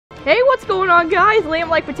Hey, what's going on, guys? Lamb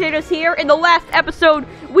Like Potatoes here. In the last episode,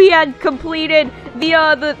 we had completed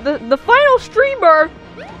the final streamer,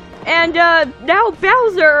 and now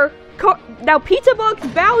Pizza Box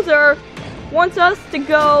Bowser wants us to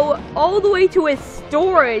go all the way to his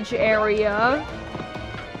storage area.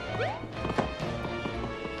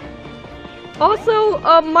 Also,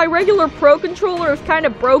 my regular Pro Controller is kind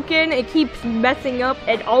of broken. It keeps messing up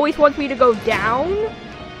and always wants me to go down.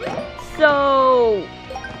 So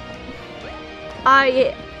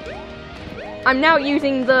I'm now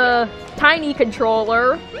using the tiny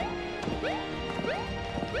controller.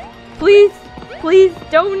 Please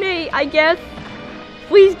donate, I guess.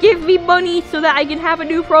 Please give me money so that I can have a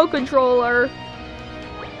new Pro Controller.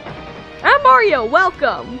 I'm Mario,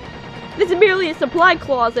 welcome. This is merely a supply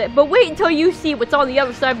closet, but wait until you see what's on the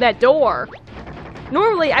other side of that door.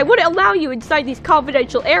 Normally, I wouldn't allow you inside these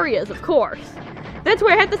confidential areas, of course. That's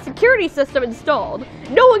where I had the security system installed.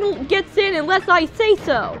 No one gets in unless I say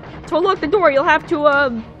so. To unlock the door, you'll have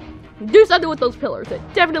to, do something with those pillars. It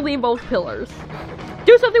definitely involves pillars.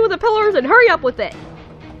 Do something with the pillars and hurry up with it.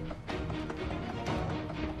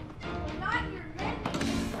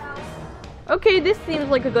 Okay, this seems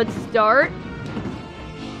like a good start.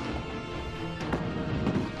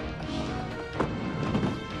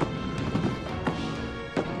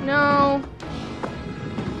 No.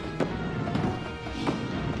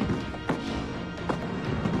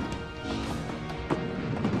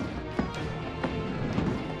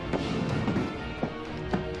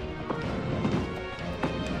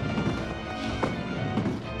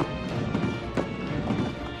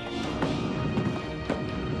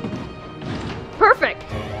 Perfect.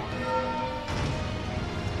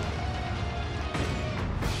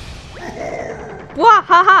 Wah,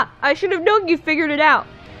 haha, I should have known you figured it out.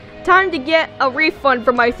 Time to get a refund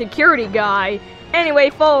from my security guy. Anyway,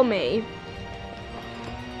 follow me.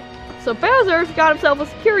 So Bowser's got himself a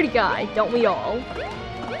security guy, don't we all?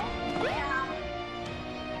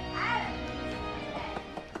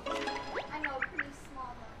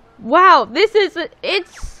 Wow, this is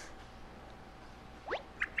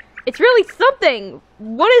it's really something.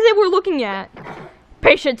 What is it we're looking at?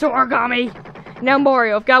 Patience, Origami. Now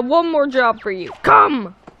Mario, I've got one more job for you.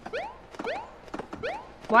 Come!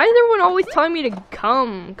 Why is everyone always telling me to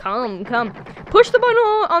come? Push the button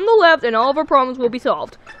on the left and all of our problems will be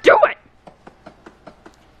solved. Do it!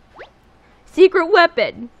 Secret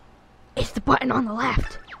weapon. It's the button on the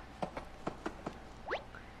left.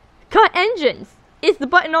 Cut engines. It's the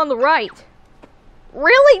button on the right.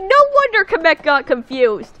 Really? No wonder Kamek got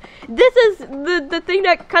confused. This is the thing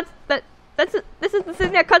that cuts this is the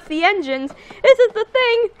thing that cuts the engines. This is the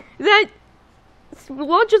thing that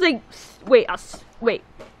launches a wait.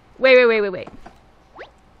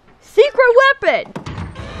 Secret weapon!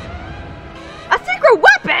 A secret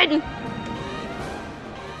weapon!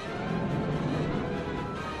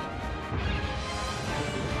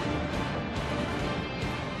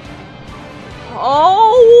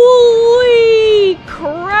 Holy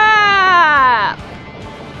crap!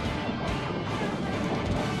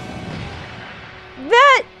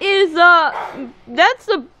 That is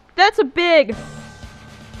that's a big,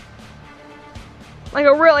 like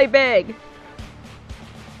a really big.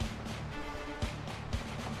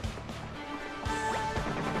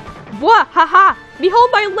 Wah, haha! Behold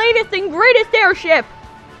my latest and greatest airship!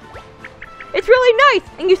 It's really nice,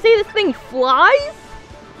 and you see this thing flies?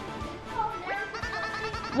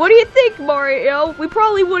 What do you think, Mario? We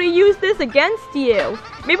probably would have used this against you.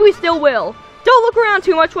 Maybe we still will. Don't look around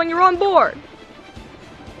too much when you're on board.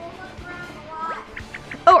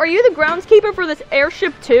 Oh, are you the groundskeeper for this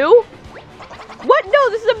airship too? What? No,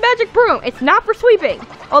 this is a magic broom. It's not for sweeping.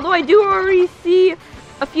 Although I do already see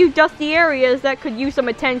a few dusty areas that could use some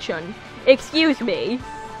attention. Excuse me.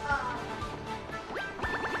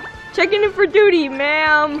 Checking in for duty,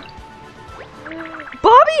 ma'am.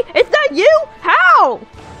 Bobby? It's not you? How?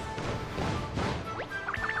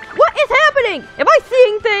 What is happening? Am I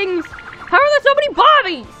seeing things? How are there so many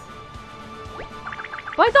Bobbies?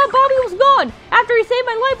 But I thought Bobby was gone after he saved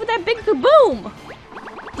my life with that big kaboom.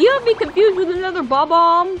 Do you have me confused with another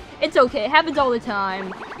Bob-omb? It's okay, it happens all the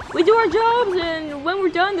time. We do our jobs, and when we're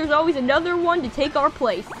done, there's always another one to take our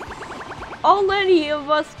place. All any of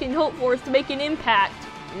us can hope for is to make an impact,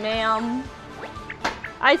 ma'am.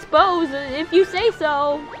 I suppose, if you say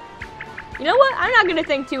so. You know what? I'm not gonna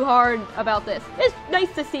think too hard about this. It's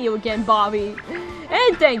nice to see you again, Bobby.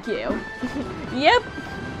 And thank you. Yep.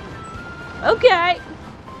 Okay.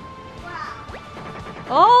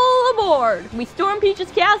 All aboard. We storm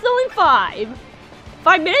Peach's castle in 5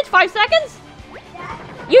 minutes? 5 seconds?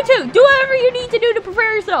 You two, do whatever you need to do to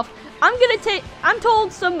prepare yourself. I'm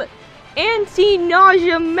told some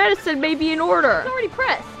anti-nausea medicine may be in order. It's already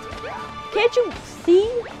pressed. Can't you see?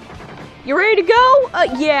 You ready to go?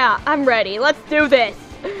 Yeah, I'm ready. Let's do this.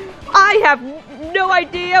 I have no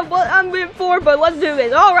idea what I'm in for, but let's do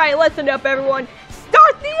this. All right, listen up, everyone.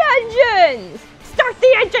 Start the engines! Start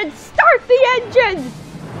the engines! Start the engines!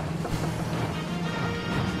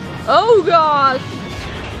 Oh, gosh.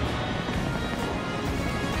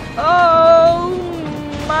 Oh,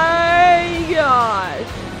 my gosh.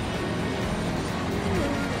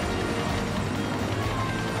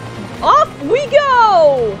 Off we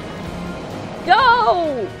go!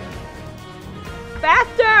 Go!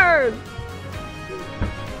 Faster!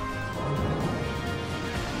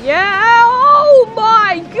 Yeah! Oh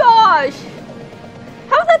my gosh!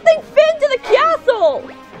 How's that thing fit into the castle?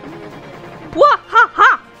 Wah ha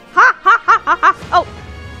ha! Ha ha ha ha ha! Oh!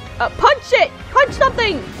 Punch it! Punch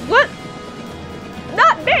something! What?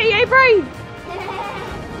 Not me, Avery!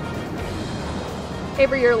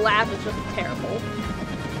 Avery, your laugh is just terrible.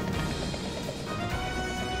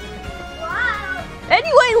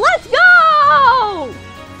 Anyway, let's go!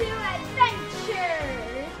 To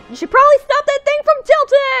adventure! You should probably stop that thing from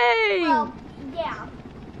tilting! Well, yeah.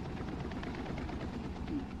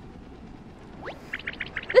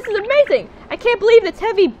 This is amazing! I can't believe this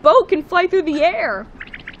heavy boat can fly through the air.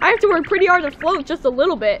 I have to work pretty hard to float just a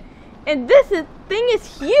little bit. And thing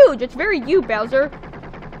is huge! It's very you, Bowser.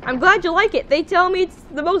 I'm glad you like it. They tell me it's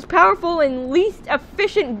the most powerful and least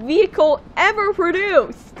efficient vehicle ever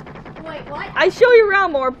produced. Wait, what? I show you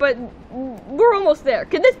around more, but we're almost there.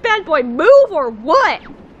 Can this bad boy move or what?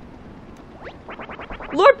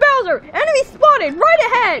 Lord Bowser, enemy spotted right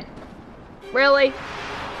ahead. Really?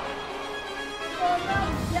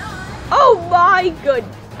 Oh my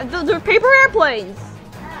goodness. Those are paper airplanes.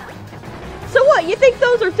 So what, you think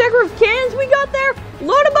those are decorative cannons we got there?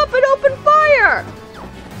 Load them up and open fire.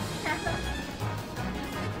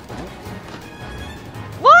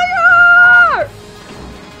 Fire!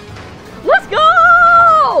 Let's go!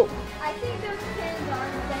 I think those cannons are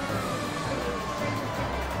exactly.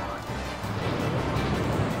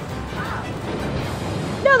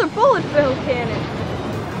 Another bullet-filled cannon.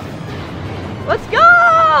 Let's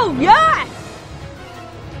go! Yes!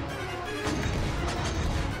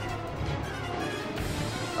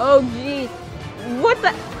 Oh, jeez. What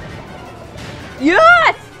the?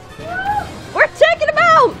 Yes! Woo! We're taking them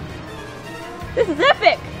out! This is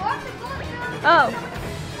epic! Oh.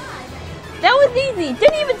 That was easy.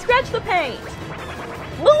 Didn't even scratch the paint.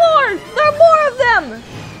 Lord, there are more of them.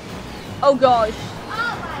 Oh gosh.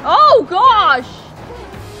 Oh gosh.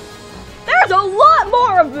 There's a lot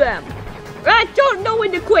more of them. I don't know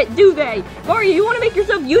when to quit, do they? Mario, you want to make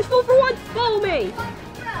yourself useful for once? Follow me.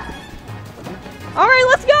 All right,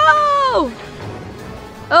 let's go.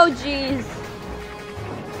 Oh jeez.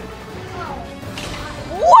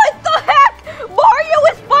 What the heck? Mario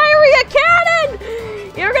is firing a cannon!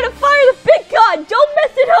 You're gonna fire the big gun! Don't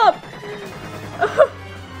mess it up!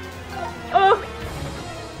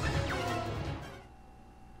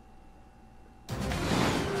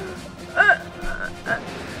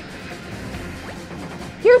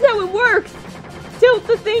 Here's how it works! Tilt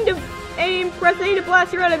the thing to aim, press A to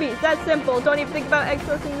blast your enemies. That's simple. Don't even think about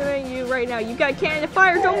accessing the menu right now. You got a cannon to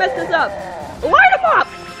fire, don't mess this up! Light them up!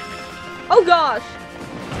 Oh gosh!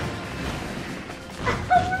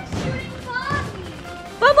 We're shooting bobbies!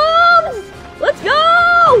 Bombs! Let's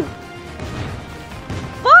go!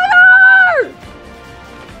 Fire!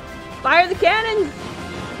 Fire the cannons!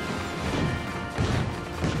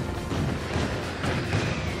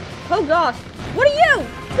 Oh gosh! What are you?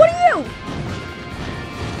 What are you?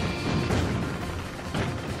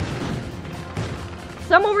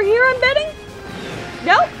 Some over here, I'm betting?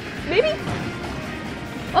 No? Maybe?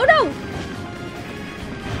 Oh no!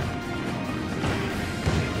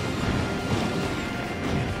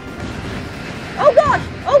 Oh gosh!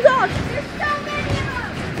 Oh gosh! There's so many of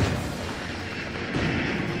them!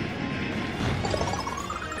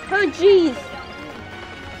 Oh jeez!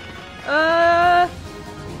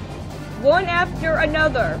 One after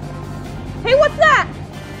another. Hey, what's that?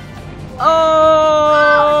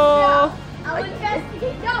 Oh! No. I'll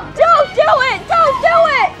investigate. No! Don't do it! Don't do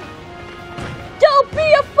it! Don't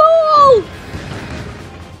be a fool!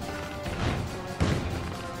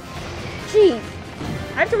 Jeez.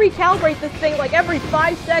 I have to recalibrate this thing like every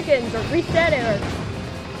 5 seconds or reset it or...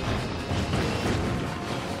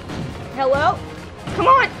 Hello? Come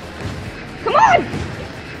on! Come on!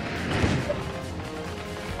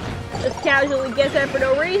 Just casually gets there for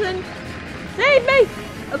no reason. Save me!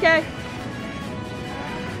 Okay.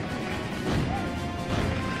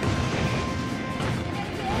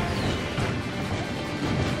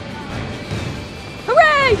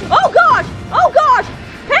 me! Oh gosh! Oh gosh!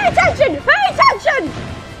 Pay attention! Pay attention!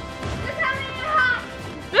 They're coming in hot.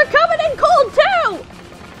 They're coming in cold too!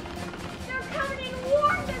 They're coming in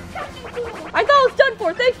warm. They're coming cool. I thought I was done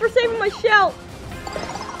for. Thanks for saving my shell.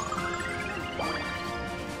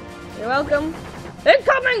 You're welcome.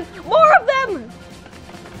 Incoming! More of them!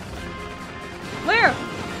 Where?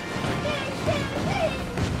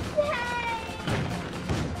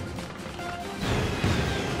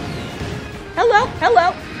 Hello,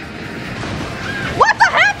 hello. What the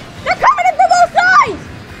heck? They're coming in from both sides!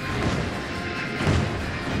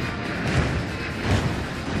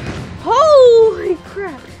 Holy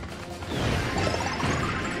crap.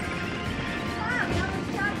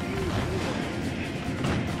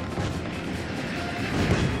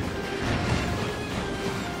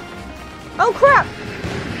 Oh crap!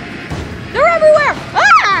 They're everywhere!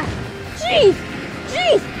 Ah! Jeez!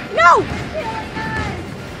 Jeez! No!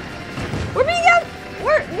 We're being out.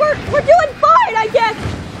 We're doing fine, I guess.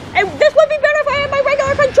 And this would be better if I had my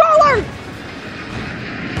regular controller.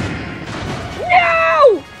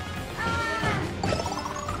 No!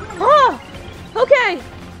 Okay.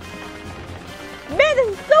 Man, this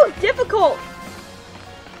is so difficult.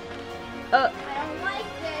 I don't like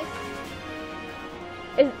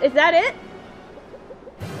this. Is that it?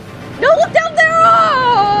 No, look down there!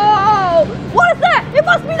 Oh! What is that? It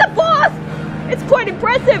must be the boss! It's quite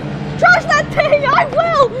impressive! Trash that thing! I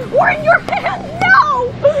will! We're in your hands! No!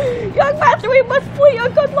 Young master, we must flee!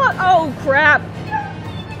 Good luck! Oh, crap!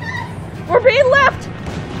 We're being left!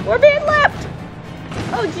 We're being left!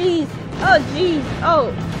 Oh, jeez! Oh, jeez!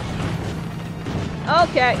 Oh!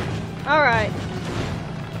 Okay. Alright.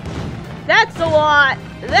 That's a lot!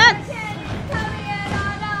 That's... Coming in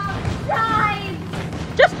on all sides.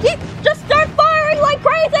 Just start firing like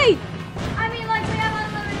crazy! I mean, like we have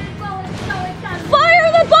unlimited bullets, so it's done.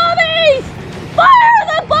 Fire the bombies! Fire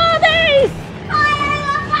the bombies! Fire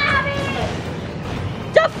the Bobbies!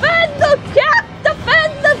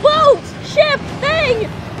 Defend the boat! Ship thing!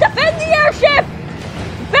 Defend the airship!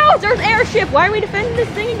 Bowser's airship! Why are we defending this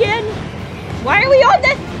thing again? Why are we on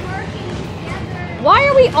this? Working together. Why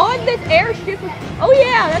are we on this airship? Oh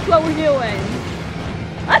yeah, that's what we're doing.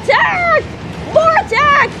 Attack! More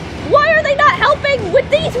attack! Why are they not helping with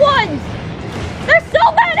these ones? There's so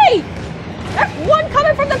many! There's one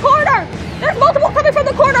coming from the corner! There's multiple coming from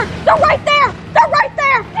the corner! They're right there! They're right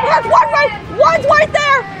there! There's one's right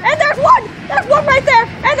there! And there's one right there!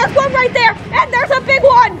 And there's one right there! And there's a big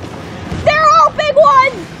one! They're all big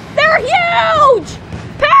ones! They're huge!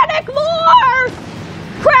 Panic more!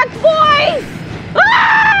 Crack boys!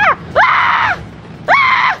 Ah! Ah!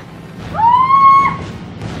 Ah!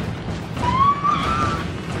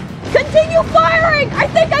 Continue firing! I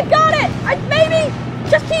think I got it! Maybe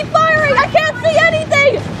just keep firing! I can't see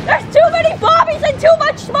anything! There's too many bobbies and too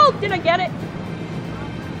much smoke! Did I get it?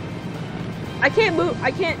 I can't move.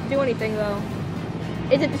 I can't do anything though.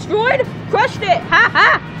 Is it destroyed? Crushed it! Ha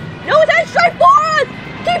ha! No, it's headed straight for us!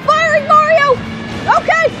 Keep firing, Mario!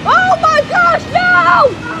 Okay! Oh my gosh,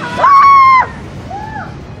 no! Ah!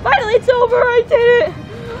 Finally, it's over. I did it.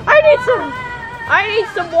 I need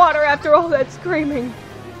some water after all that screaming.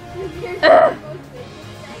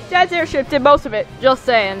 Dad's airship did most of it. Just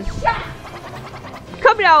saying.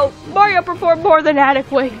 Coming out, Mario performed more than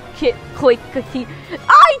adequate.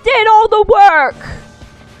 I did all the work.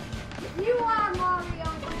 You are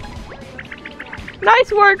Mario.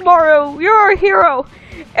 Nice work, Mario. You're a hero.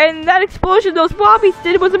 And that explosion those bobbies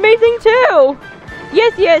did was amazing too.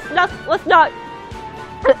 Yes. Let's not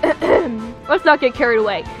let's not get carried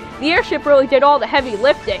away. The airship really did all the heavy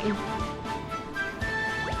lifting.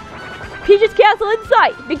 Peach's castle in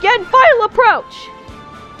sight. Begin final approach.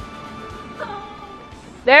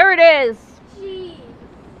 There it is. Jeez.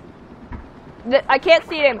 I can't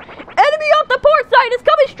see him. Enemy off the port side is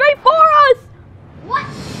coming straight for us. What?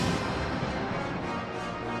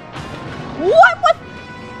 What was?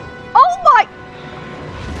 Oh my.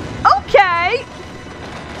 Okay.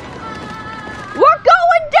 We're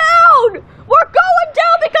going down. We're going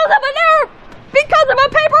down because of a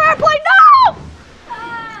paper airplane. No.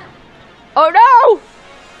 Oh no.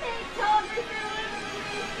 They told me to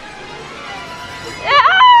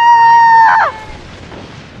Ah!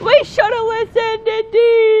 We should have listened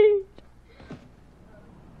indeed.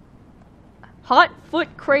 Hot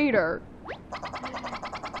foot crater.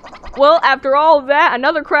 Well, after all of that,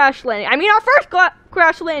 another crash landing. I mean, our first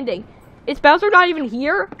crash landing. Is Bowser not even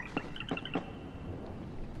here?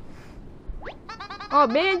 Oh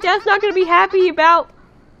man, Dad's not gonna be happy about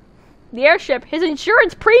the airship. His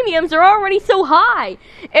insurance premiums are already so high.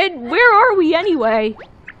 And where are we anyway?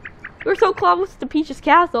 We're so close to Peach's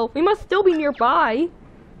castle. We must still be nearby.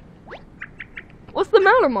 What's the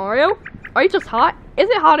matter, Mario? Are you just hot? Is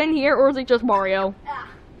it hot in here, or is it just Mario?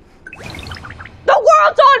 The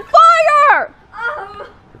world's on fire!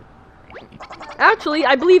 Actually,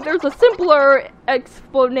 I believe there's a simpler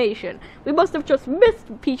explanation. We must have just missed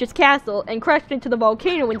Peach's castle and crashed into the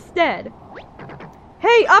volcano instead.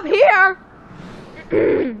 Hey, up here!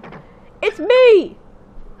 It's me!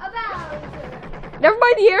 Never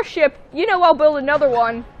mind the airship. You know I'll build another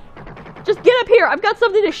one. Just get up here. I've got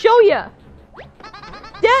something to show you.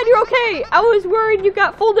 Dad, you're okay. I was worried you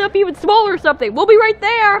got folded up even smaller or something. We'll be right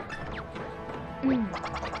there.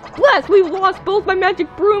 Bless, we've lost both my magic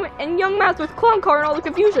broom and young master's clown car in all the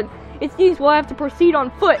confusion. It seems we'll have to proceed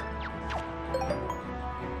on foot.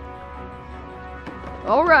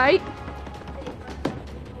 Alright.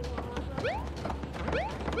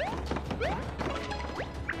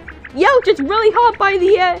 Yo, it's really hot by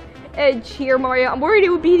the edge here, Mario. I'm worried it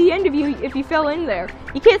would be the end of you if you fell in there.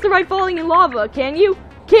 You can't survive falling in lava, can you?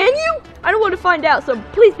 Can you? I don't want to find out, so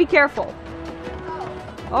please be careful.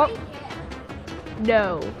 Oh.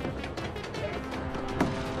 No.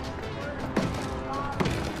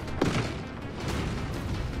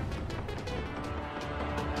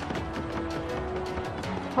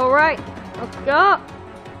 Alright, let's go.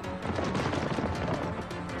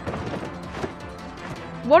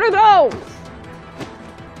 What are those?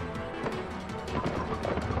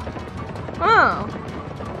 Huh.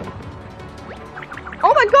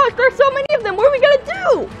 Oh my gosh, there's so many of them. What are we gonna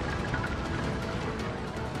do?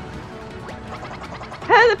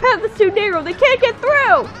 Hey, the path is too narrow. They can't get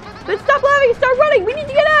through. Then stop laughing and start running. We need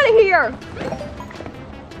to get out of here.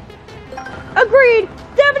 Agreed.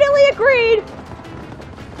 Definitely agreed.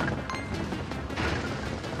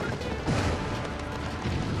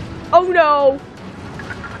 Oh no.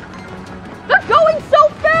 They're going so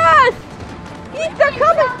fast! They're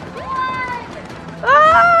coming!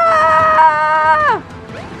 Ah!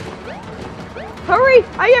 Hurry!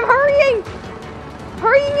 I am hurrying!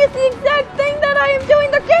 Hurrying is the exact thing that I am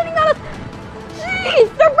doing! They're gaining on us! Jeez!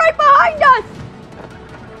 They're right behind us!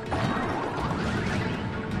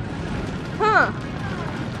 Huh.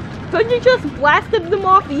 Couldn't you just blasted them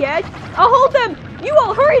off the edge? I'll hold them! You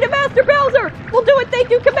all hurry to Master Bowser! We'll do it, thank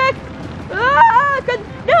you, come back! Ah!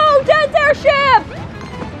 No! Dad's airship!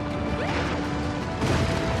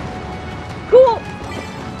 Cool!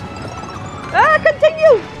 Ah!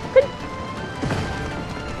 Continue!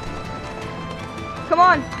 Come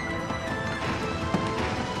on!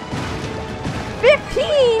 15?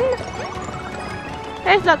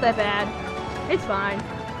 It's not that bad. It's fine.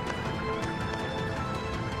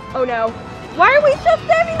 Oh no. Why are we just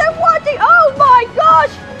standing there watching? Oh my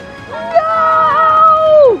gosh!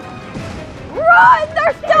 No! Run!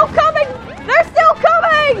 They're still coming! They're still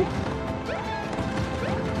coming!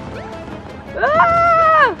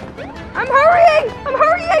 Ah! I'm hurrying! I'm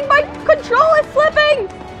hurrying! My control is slipping!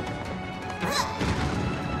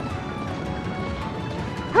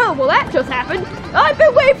 Oh, well that just happened. I've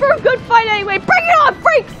been waiting for a good fight anyway. Bring it on,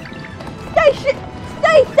 freaks! Stay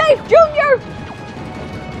safe, Junior!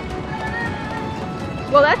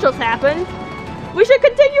 Well, that just happened. We should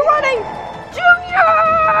continue running!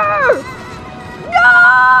 Junior!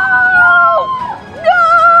 No!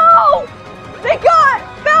 No! They got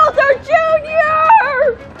Bowser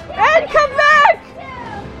Jr. And come back!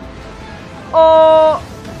 Oh,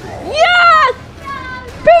 yes!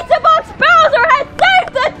 Pizza Box Bowser has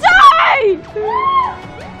saved the day!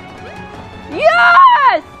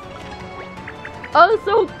 Yes! Oh,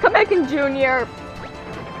 so come back in, Junior.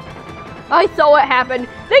 I saw what happened.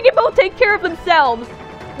 They can both take care of themselves.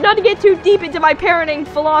 Not to get too deep into my parenting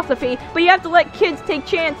philosophy, but you have to let kids take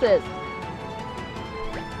chances.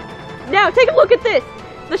 Now, take a look at this.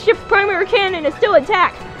 The ship's primary cannon is still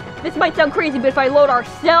intact. This might sound crazy, but if I load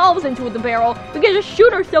ourselves into the barrel, we can just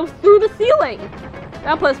shoot ourselves through the ceiling.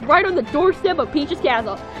 That'll put us right on the doorstep of Peach's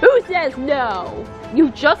castle. Who says no?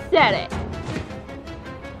 You just said it.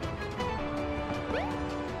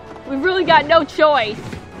 We've really got no choice.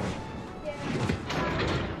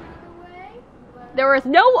 There is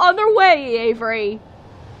no other way, Avery.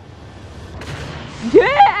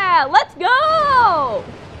 Yeah, let's go!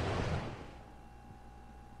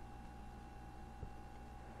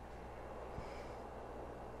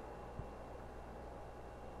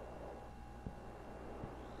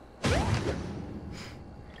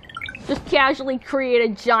 Just casually create a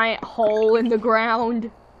giant hole in the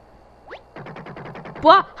ground.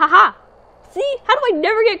 Blah, haha. See, how do I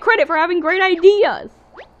never get credit for having great ideas?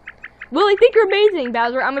 Well, I think you're amazing,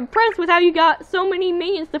 Bowser. I'm impressed with how you got so many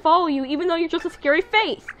minions to follow you, even though you're just a scary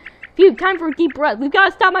face. Phew, time for a deep breath. We've got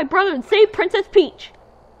to stop my brother and save Princess Peach.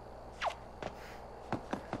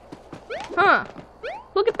 Huh.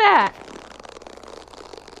 Look at that.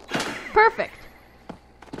 Perfect.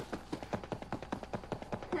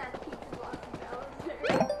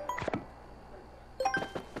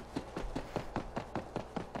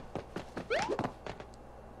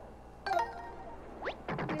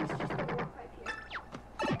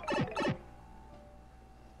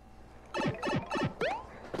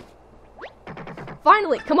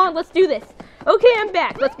 Finally, come on, let's do this. Okay, I'm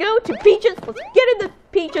back. Let's go to Peach's. Let's get in the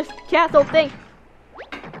Peach's castle thing.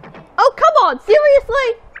 Oh, come on,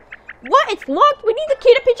 seriously? What? It's locked? We need the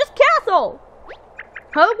key to Peach's castle.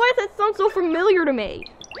 Huh? Why does that sound so familiar to me?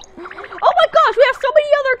 Oh my gosh, we have so many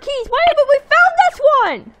other keys. Why haven't we found this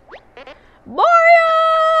one?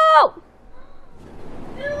 Mario!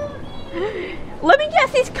 Let me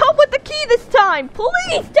guess, he's come with the key this time.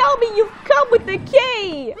 Please tell me you've come with the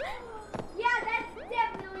key. Yeah, that's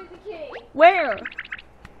definitely the key. Where? I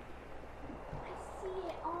see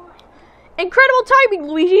it on. Incredible timing,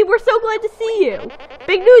 Luigi. We're so glad to see you.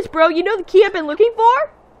 Big news, bro. You know the key I've been looking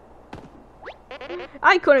for?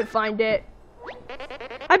 I couldn't find it.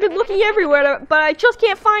 I've been looking everywhere, but I just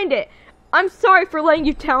can't find it. I'm sorry for letting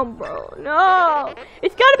you down, bro. No.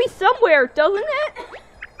 It's gotta be somewhere, doesn't it?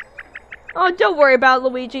 Oh, don't worry about it,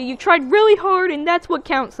 Luigi. You tried really hard, and that's what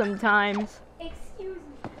counts sometimes. Excuse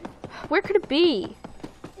me. Where could it be?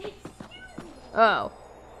 Excuse me. Oh.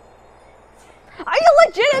 I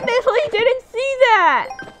legitimately didn't see that!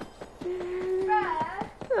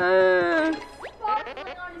 Bruh.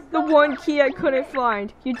 The one key I couldn't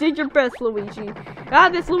find. You did your best, Luigi. Ah,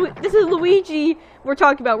 this is Luigi we're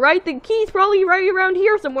talking about, right? The key's probably right around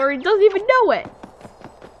here somewhere. He doesn't even know it.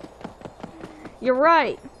 You're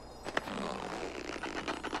right.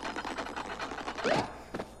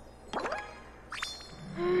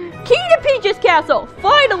 Key to Peach's castle!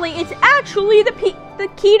 Finally, it's actually the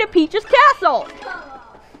key to Peach's castle!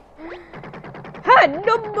 Huh,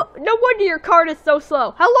 no wonder your card is so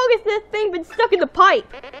slow. How long has this thing been stuck in the pipe?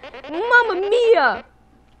 Mamma mia!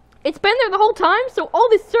 It's been there the whole time, so all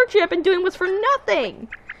this searching I've been doing was for nothing.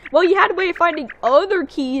 Well, you had a way of finding other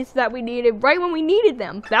keys that we needed right when we needed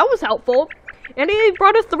them. That was helpful. And he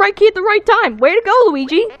brought us the right key at the right time. Way to go,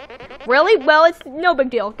 Luigi. Really? Well, it's no big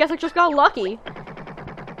deal. Guess I just got lucky.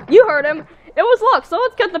 You heard him. It was luck, so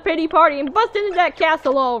let's cut the pity party and bust into that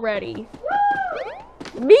castle already.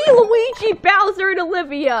 Woo! Me, Luigi, Bowser, and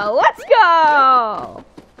Olivia. Let's go!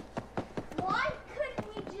 Why couldn't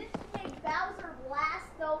we just make Bowser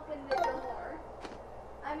blast open the door?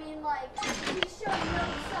 I mean, like, he showed no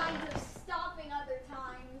signs of stopping other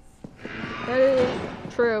times. That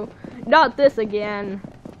is true. Not this again.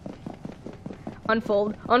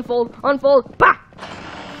 Unfold, unfold, unfold. Bah!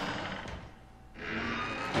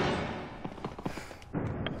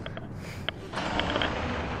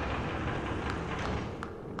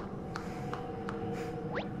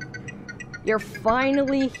 You're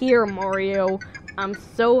finally here, Mario. I'm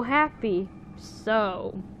so happy.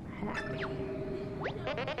 So happy.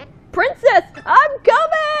 Princess, I'm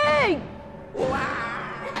coming!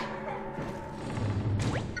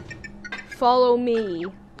 Follow me.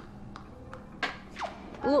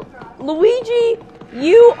 Luigi,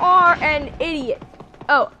 you are an idiot.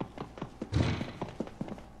 Oh.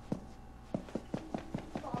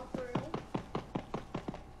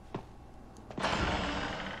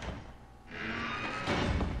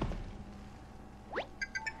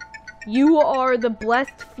 You are the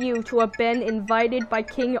blessed few to have been invited by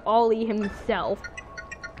King Ollie himself.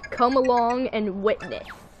 Come along and witness.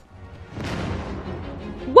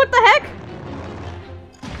 What the heck?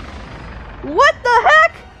 What the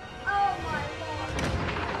heck? Oh my lord.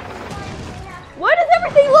 Why does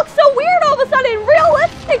everything look so weird all of a sudden?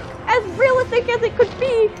 Realistic as it could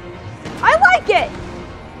be. I like it.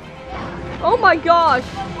 Yeah. Oh my gosh.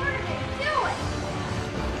 But what are they doing?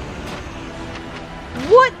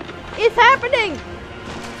 What is happening?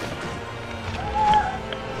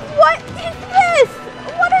 What is this?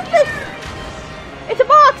 What is this? It's a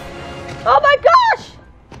box. Oh my gosh.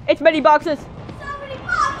 It's many boxes. So many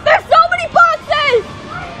boxes. There's so many boxes.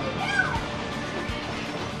 What are you doing?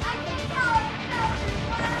 I can tell it's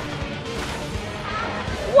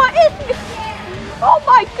What is this? Oh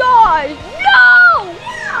my gosh. No.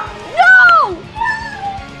 No.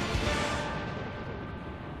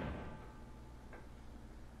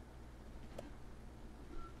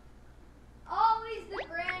 Always the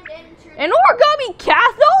grand entrance. An origami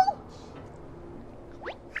castle?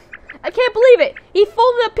 I can't believe it. He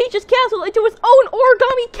folded up Peach's castle into his own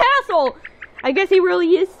origami castle. I guess he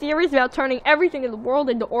really is serious about turning everything in the world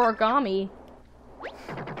into origami.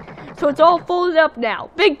 So it's all folded up now.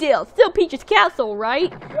 Big deal. Still Peach's castle,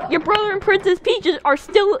 right? Your brother and Princess Peaches are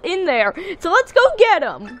still in there. So let's go get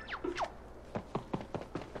them.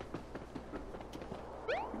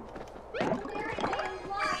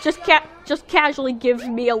 Just casually gives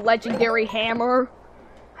me a legendary hammer.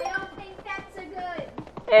 I don't think that's a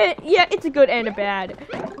good. Yeah, it's a good and a bad.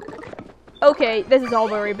 Okay, this is all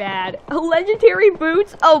very bad. Legendary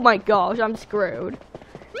boots? Oh my gosh, I'm screwed.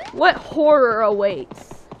 What horror awaits?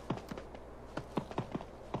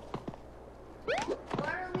 What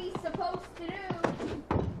are we supposed to do?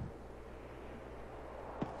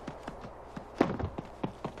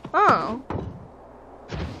 Oh.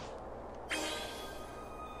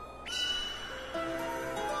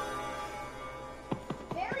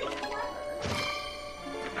 Very clever.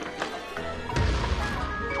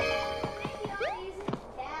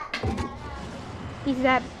 He's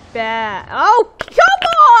that bad. Oh, come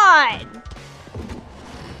on!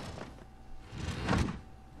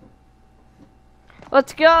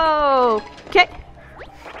 Let's go. Okay.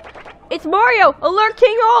 It's Mario. Alert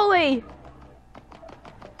King Ollie.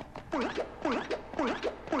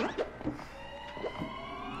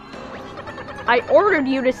 I ordered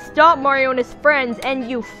you to stop Mario and his friends, and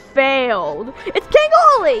you failed. It's King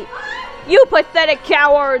Ollie! You pathetic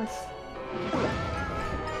cowards!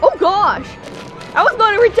 Oh gosh! I was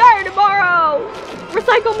going to retire tomorrow!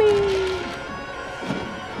 Recycle me!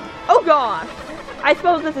 Oh gosh! I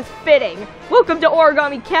suppose this is fitting. Welcome to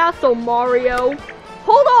Origami Castle, Mario.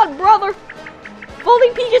 Hold on, brother!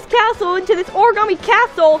 Folding Peach's castle into this Origami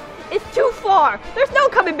Castle is too far. There's no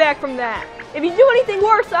coming back from that. If you do anything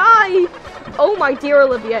worse, Oh my dear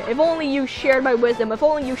Olivia, if only you shared my wisdom, if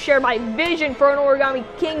only you shared my vision for an Origami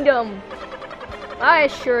Kingdom. I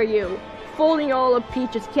assure you, folding all of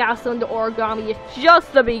Peach's castle into origami is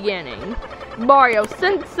just the beginning. Mario,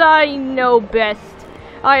 since I know best,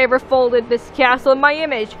 I ever folded this castle in my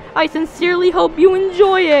image. I sincerely hope you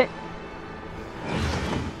enjoy it.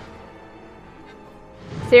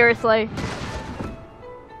 Seriously.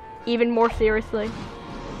 Even more seriously.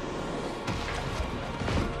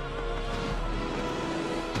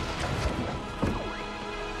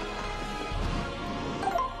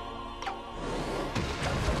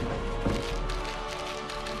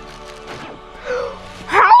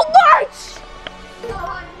 How much?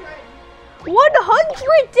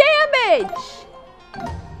 100 damage!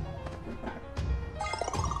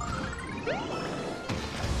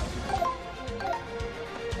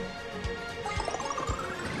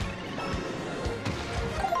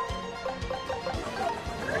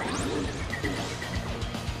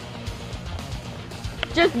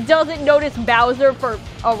 Just doesn't notice Bowser for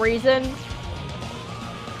a reason.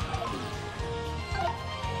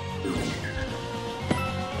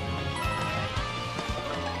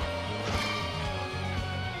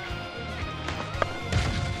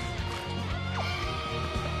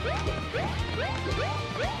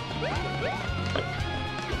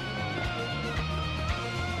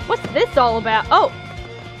 What's this all about? Oh!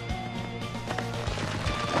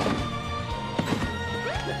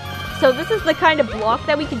 So this is the kind of block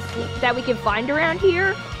that we can see, that we can find around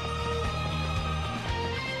here.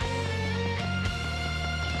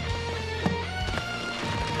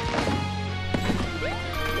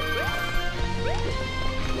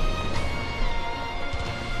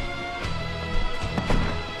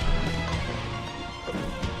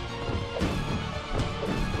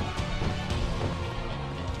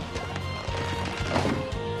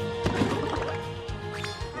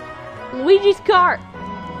 Luigi's cart.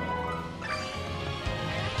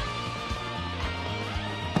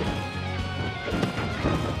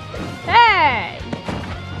 Hey!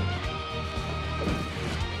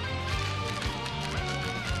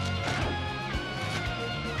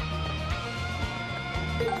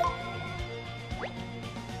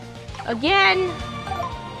 Again.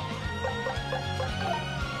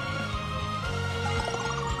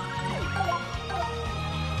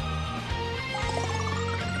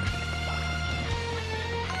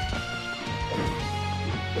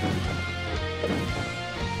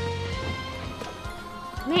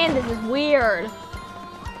 Man, this is weird.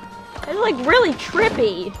 It's like really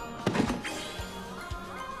trippy.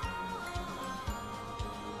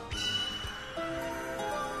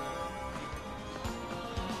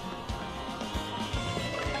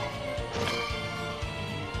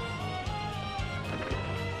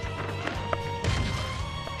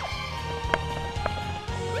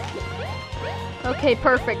 Okay,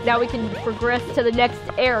 perfect. Now we can progress to the next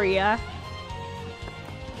area.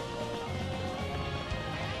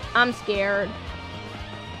 I'm scared.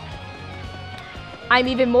 I'm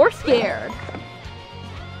even more scared.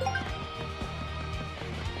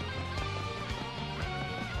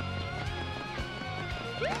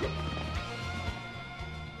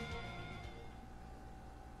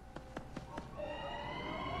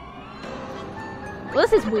 Well,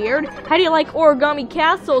 this is weird. How do you like Origami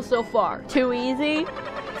Castle so far? Too easy?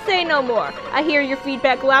 Say no more. I hear your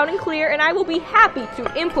feedback loud and clear, and I will be happy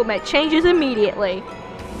to implement changes immediately.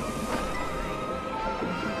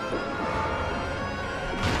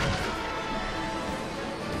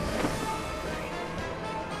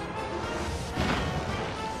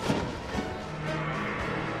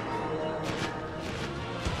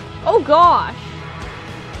 Oh gosh.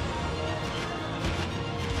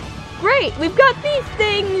 Great, we've got these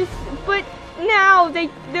things, but now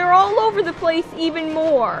they're all over the place even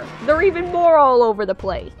more. They're even more all over the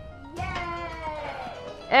place. Yay!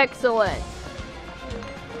 Excellent.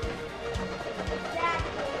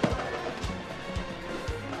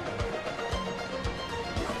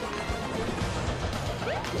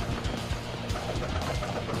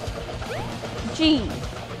 Gee.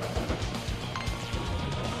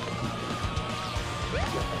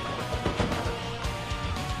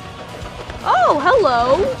 Oh,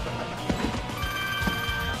 hello.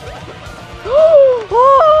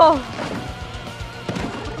 Oh.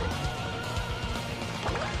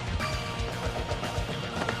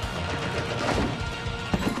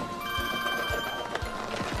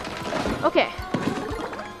 Okay.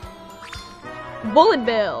 Bullet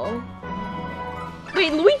Bill.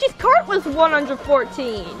 Wait, Luigi's cart was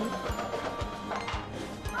 114.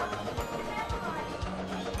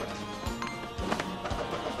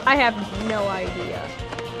 I have no idea.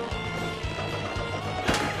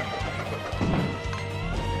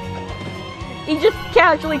 He just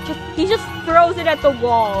casually he just throws it at the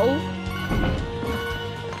wall.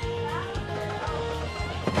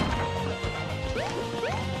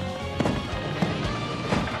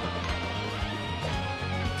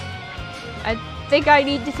 I think I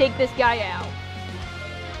need to take this guy out.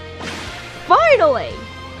 Finally!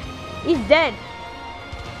 He's dead.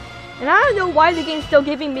 And I don't know why the game's still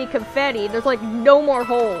giving me confetti. There's like no more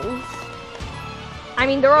holes. I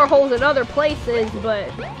mean, there are holes in other places, but...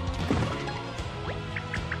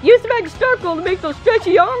 Use the magic circle to make those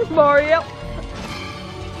stretchy arms, Mario!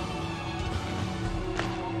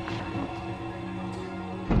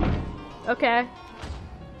 Okay.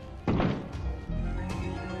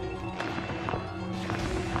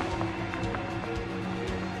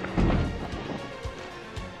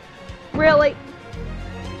 Really?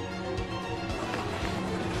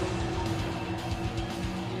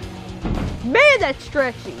 Man, that's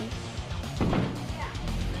stretchy.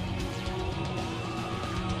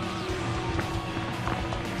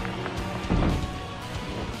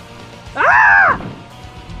 Ah!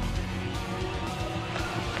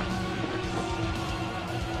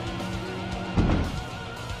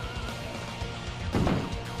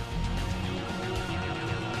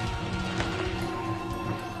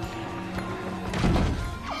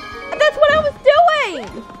 That's what I was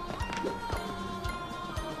doing!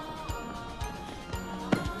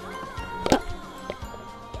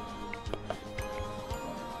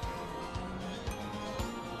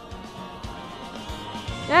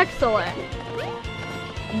 Excellent.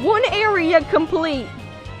 One area complete.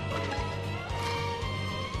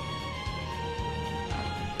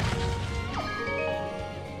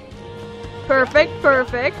 Perfect,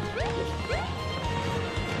 perfect.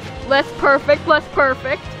 Less perfect, less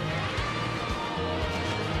perfect.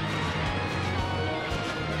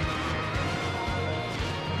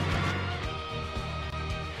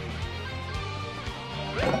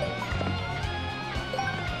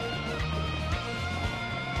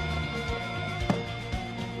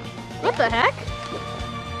 What the heck?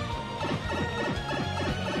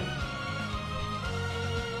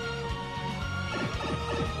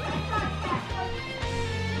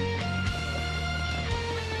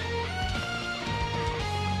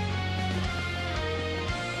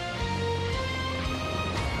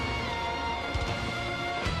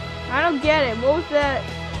 I don't get it. What was that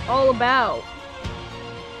all about?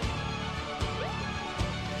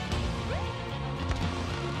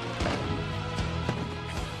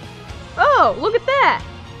 Oh, look at that!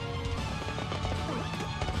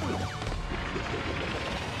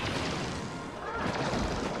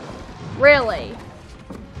 Really?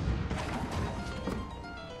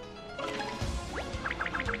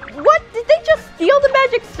 What? Did they just steal the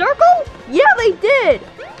magic circle? Yeah, they did!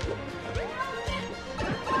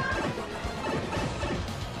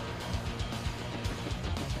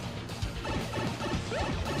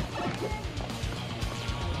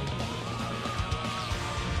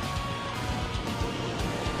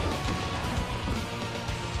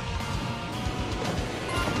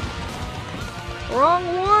 Wrong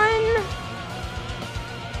one.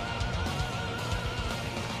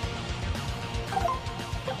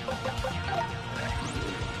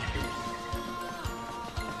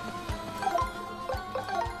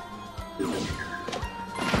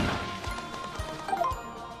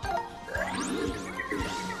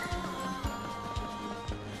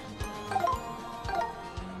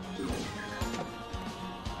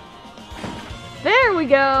 we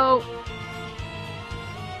go.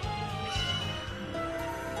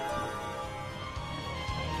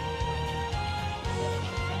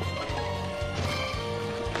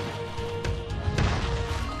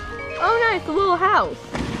 Oh, nice, a little house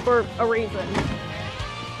for a reason.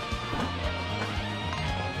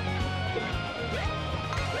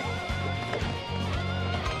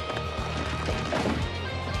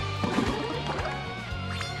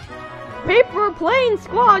 Paper Plane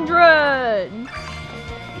Squadron!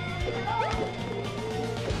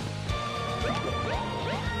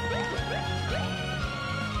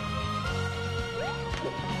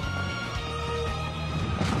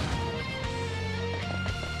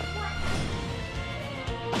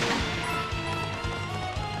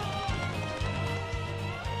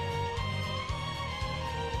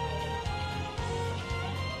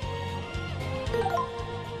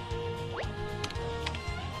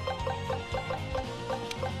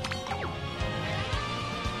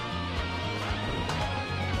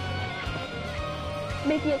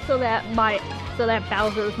 Making it so that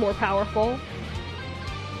Bowser is more powerful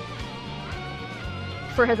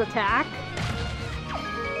for his attack.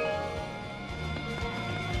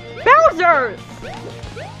 Bowser's!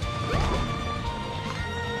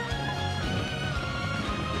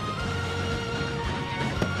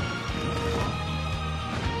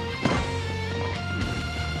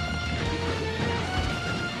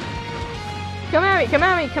 Come at me, come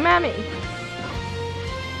at me, come at me!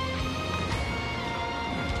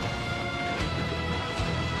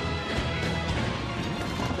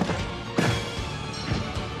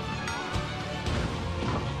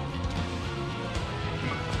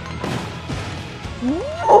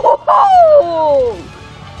 Whoa!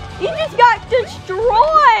 He just got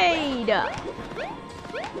destroyed!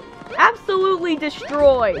 Absolutely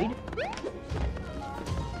destroyed.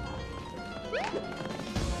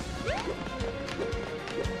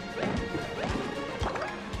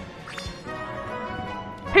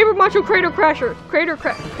 Paper Macho Crater Crashers.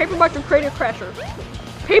 Paper Macho Crater Crashers.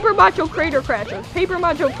 Paper Macho Crater Crashers. Paper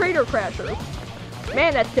Macho Crater Crashers.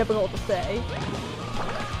 Man, that's difficult to say.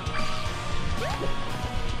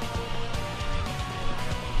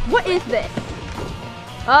 What is this?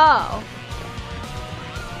 Oh.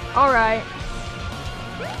 Alright.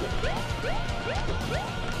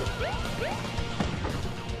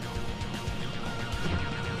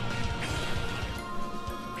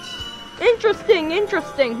 Interesting,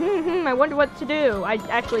 interesting. I wonder what to do. I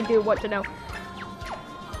actually do what to know.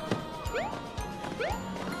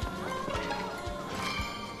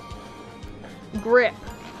 Grip.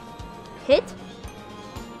 Hit?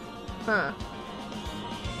 Huh.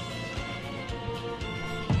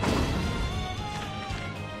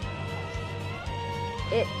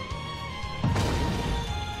 It.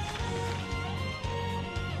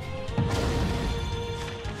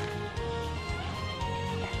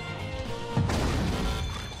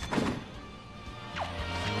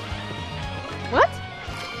 What?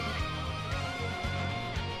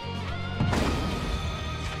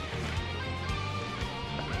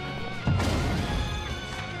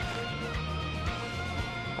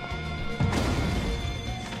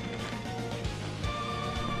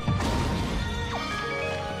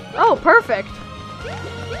 Oh, perfect.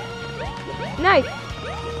 Nice.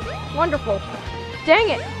 Wonderful. Dang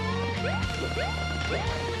it.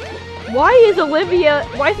 Why is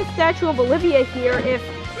the statue of Olivia here if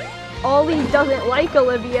Ollie doesn't like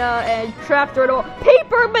Olivia and trapped her at all?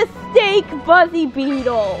 Paper mistake, Buzzy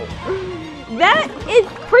Beetle. That is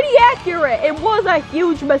pretty accurate. It was a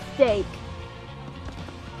huge mistake.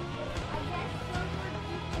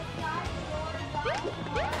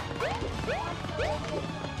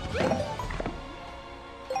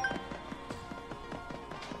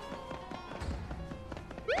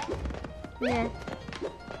 Yeah.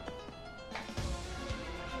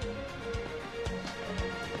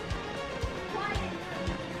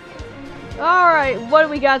 Alright, what do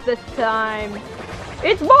we got this time?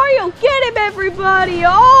 It's Mario! Get him, everybody!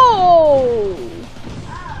 Oh!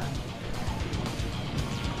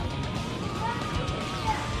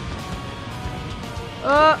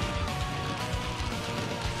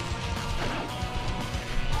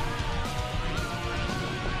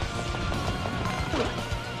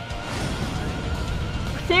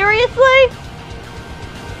 Seriously?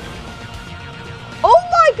 Oh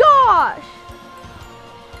my gosh!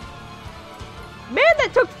 Man,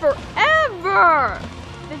 that took forever!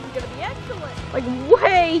 This is gonna be excellent. Like,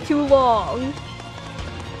 way too long.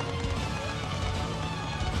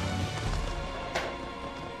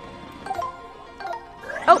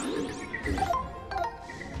 Oh!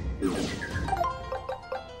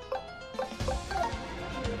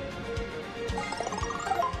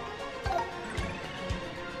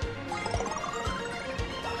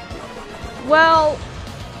 well,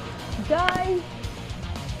 guys,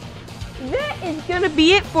 that is gonna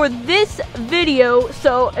be it for this video.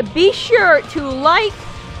 So be sure to like,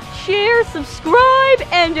 share, subscribe,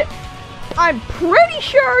 and I'm pretty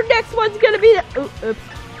sure next one's gonna be the,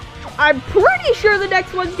 I'm pretty sure the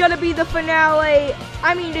next one's gonna be the finale.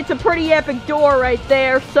 I mean, it's a pretty epic door right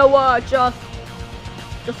there. So just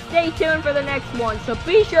stay tuned for the next one. So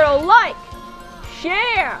be sure to like,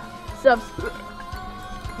 share, subscribe.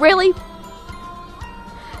 Really?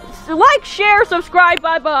 So like, share, subscribe.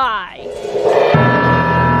 Bye bye.